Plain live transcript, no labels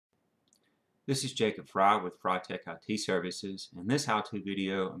This is Jacob Fry with FryTech IT Services. In this how-to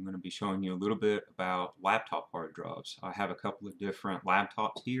video, I'm going to be showing you a little bit about laptop hard drives. I have a couple of different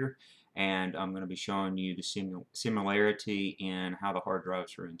laptops here, and I'm going to be showing you the similarity in how the hard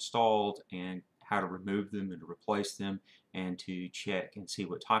drives are installed and how to remove them and to replace them and to check and see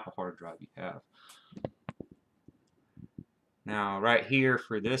what type of hard drive you have. Now, right here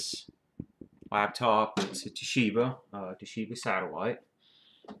for this laptop, it's a Toshiba Satellite,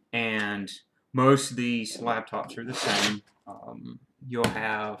 and most of these laptops are the same. You'll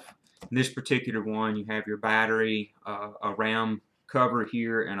have, in this particular one, you have your battery, a RAM cover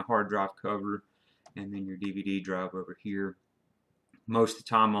here, and a hard drive cover, and then your DVD drive over here. Most of the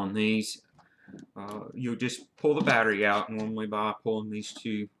time on these, you'll just pull the battery out, normally by pulling these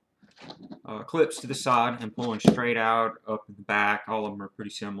two clips to the side and pulling straight out up in the back. All of them are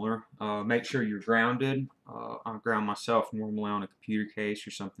pretty similar. Make sure you're grounded. I ground myself normally on a computer case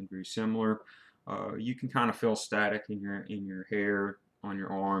or something very similar. You can kind of feel static in your hair, on your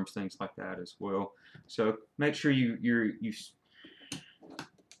arms, things like that as well. So make sure you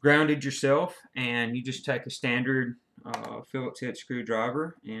grounded yourself, and you just take a standard Phillips head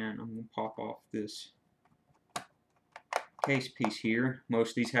screwdriver, and I'm going to pop off this case piece here. Most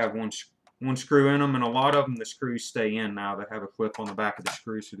of these have one screw in them, and a lot of them the screws stay in now. They have a clip on the back of the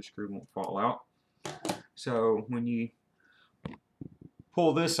screw so the screw won't fall out. So when you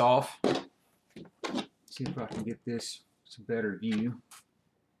pull this off, see if I can get this some better view.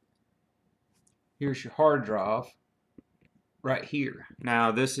 Here's your hard drive right here.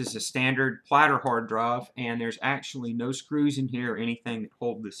 Now this is a standard platter hard drive, and there's actually no screws in here or anything that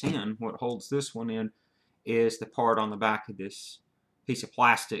hold this in. What holds this one in is the part on the back of this piece of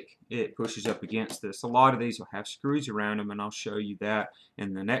plastic. It pushes up against this. A lot of these will have screws around them, and I'll show you that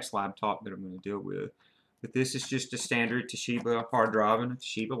in the next laptop that I'm going to deal with. But this is just a standard Toshiba hard drive and a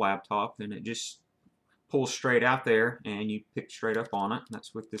Toshiba laptop, and it just pulls straight out there, and you pick straight up on it.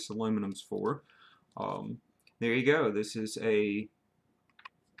 That's what this aluminum's for. There you go. This is a,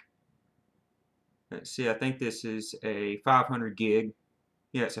 let's see, I think this is a 500 gig.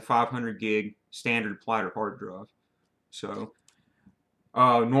 Yeah, it's a 500 gig standard platter hard drive. So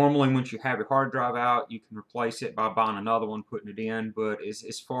normally once you have your hard drive out, you can replace it by buying another one, putting it in. But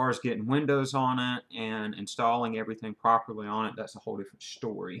as far as getting Windows on it and installing everything properly on it, that's a whole different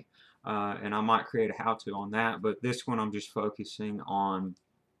story. And I might create a how-to on that. But this one I'm just focusing on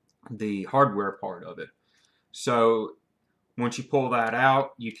the hardware part of it. So once you pull that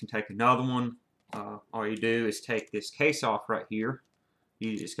out, you can take another one. All you do is take this case off right here.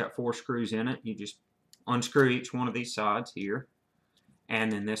 It's got 4 screws in it. You just unscrew each one of these sides here,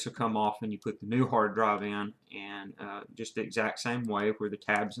 and then this will come off, and you put the new hard drive in, and just the exact same way where the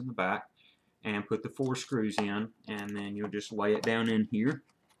tab's in the back, and put the 4 screws in, and then you'll just lay it down in here.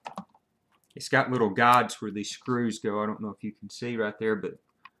 It's got little guides where these screws go. I don't know if you can see right there, but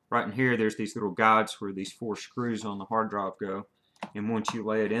right in here there's these little guides where these 4 screws on the hard drive go, and once you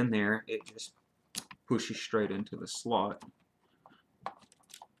lay it in there, it just pushes straight into the slot.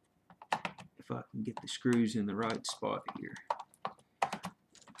 If I can get the screws in the right spot here.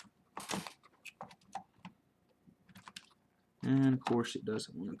 And of course it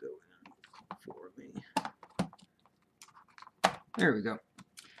doesn't want to go in for me. There we go.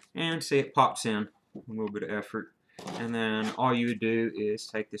 And see, it pops in, a little bit of effort. And then all you would do is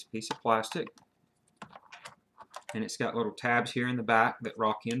take this piece of plastic, and it's got little tabs here in the back that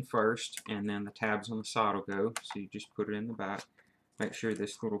rock in first, and then the tabs on the side will go. So you just put it in the back. Make sure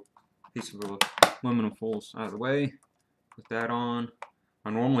this little piece of aluminum falls out of the way. Put that on. I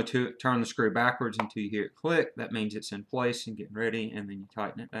normally turn the screw backwards until you hear it click. That means it's in place and getting ready, and then you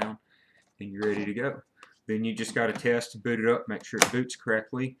tighten it down, and you're ready to go. Then you just got to test and boot it up, make sure it boots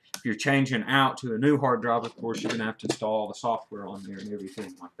correctly. If you're changing out to a new hard drive, of course, you're going to have to install all the software on there and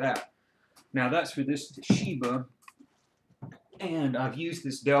everything like that. Now that's for this Toshiba, and I've used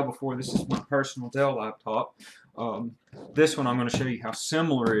this Dell before. This is my personal Dell laptop. This one I'm going to show you how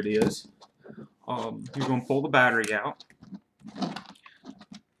similar it is. You're going to pull the battery out,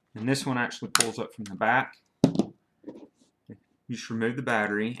 and this one actually pulls up from the back. You just remove the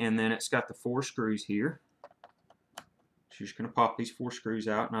battery, and then it's got the 4 screws here. So you're just going to pop these 4 screws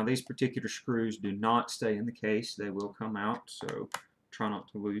out. Now these particular screws do not stay in the case. They will come out, so try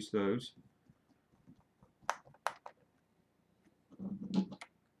not to lose those.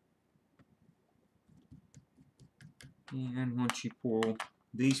 And once you pull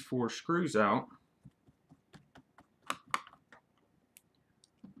these 4 screws out,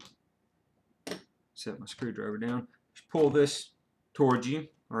 set my screwdriver down, just pull this towards you,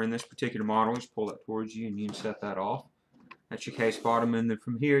 or in this particular model, just pull that towards you, and you can set that off. That's your case bottom, and then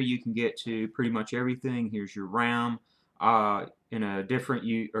from here you can get to pretty much everything. Here's your RAM. In a different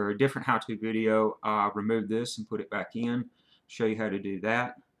how-to video, remove this and put it back in. Show you how to do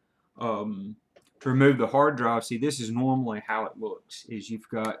that. To remove the hard drive, see, this is normally how it looks. Is you've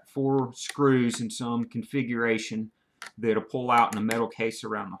got 4 screws in some configuration that'll pull out in a metal case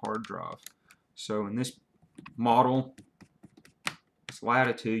around the hard drive. So in this model, this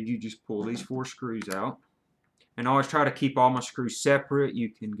Latitude, you just pull these 4 screws out. And I always try to keep all my screws separate. You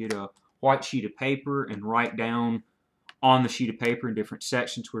can get a white sheet of paper and write down on the sheet of paper in different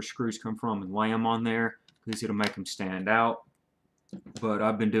sections where screws come from and lay them on there, because it'll make them stand out. But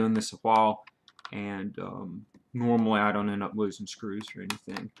I've been doing this a while, and normally I don't end up losing screws or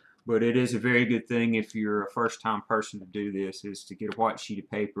anything. But it is a very good thing if you're a first-time person to do this, is to get a white sheet of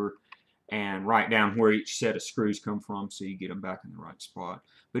paper and write down where each set of screws come from so you get them back in the right spot.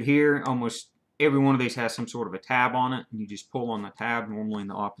 But here, almost every one of these has some sort of a tab on it, and you just pull on the tab, normally in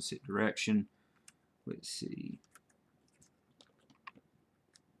the opposite direction. Let's see.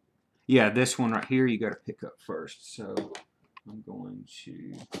 Yeah, this one right here you got to pick up first. So I'm going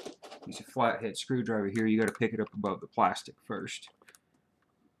to use a flathead screwdriver here. You got to pick it up above the plastic first.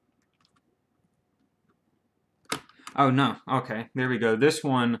 Oh no, okay, there we go. This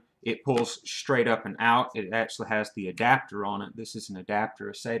one, it pulls straight up and out. It actually has the adapter on it. This is an adapter,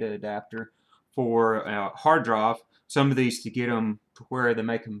 a SATA adapter for a hard drive. Some of these, to get them to where they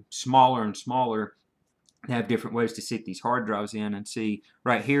make them smaller and smaller, they have different ways to sit these hard drives in. And see,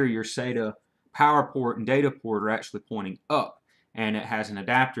 right here, your SATA power port and data port are actually pointing up, and it has an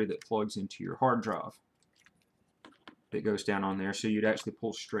adapter that plugs into your hard drive that goes down on there, so you'd actually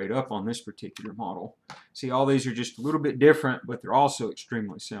pull straight up on this particular model. See, all these are just a little bit different, but they're also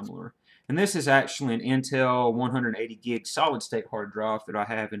extremely similar. And this is actually an Intel 180 gig solid state hard drive that I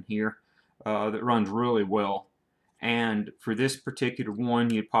have in here that runs really well. And for this particular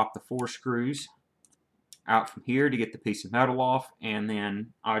one, you'd pop the 4 screws out from here to get the piece of metal off, and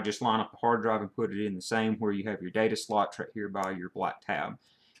then I just line up the hard drive and put it in the same where you have your data slots right here by your black tab.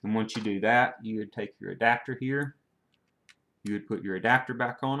 And once you do that, you would take your adapter here. You would put your adapter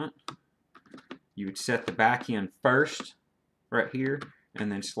back on it. You would set the back in first, right here,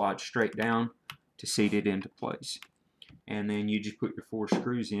 and then slide straight down to seat it into place. And then you just put your 4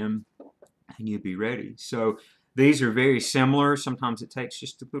 screws in, and you'd be ready. So these are very similar. Sometimes it takes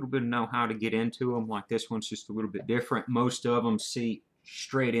just a little bit of know-how to get into them. Like this one's just a little bit different. Most of them seat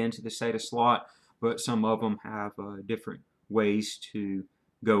straight into the SATA slot, but some of them have different ways to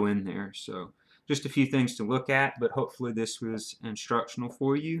go in there. So just a few things to look at, but hopefully this was instructional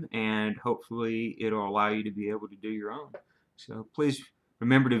for you, and hopefully it'll allow you to be able to do your own. So please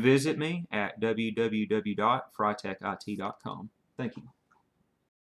remember to visit me at www.frytekit.com. Thank you.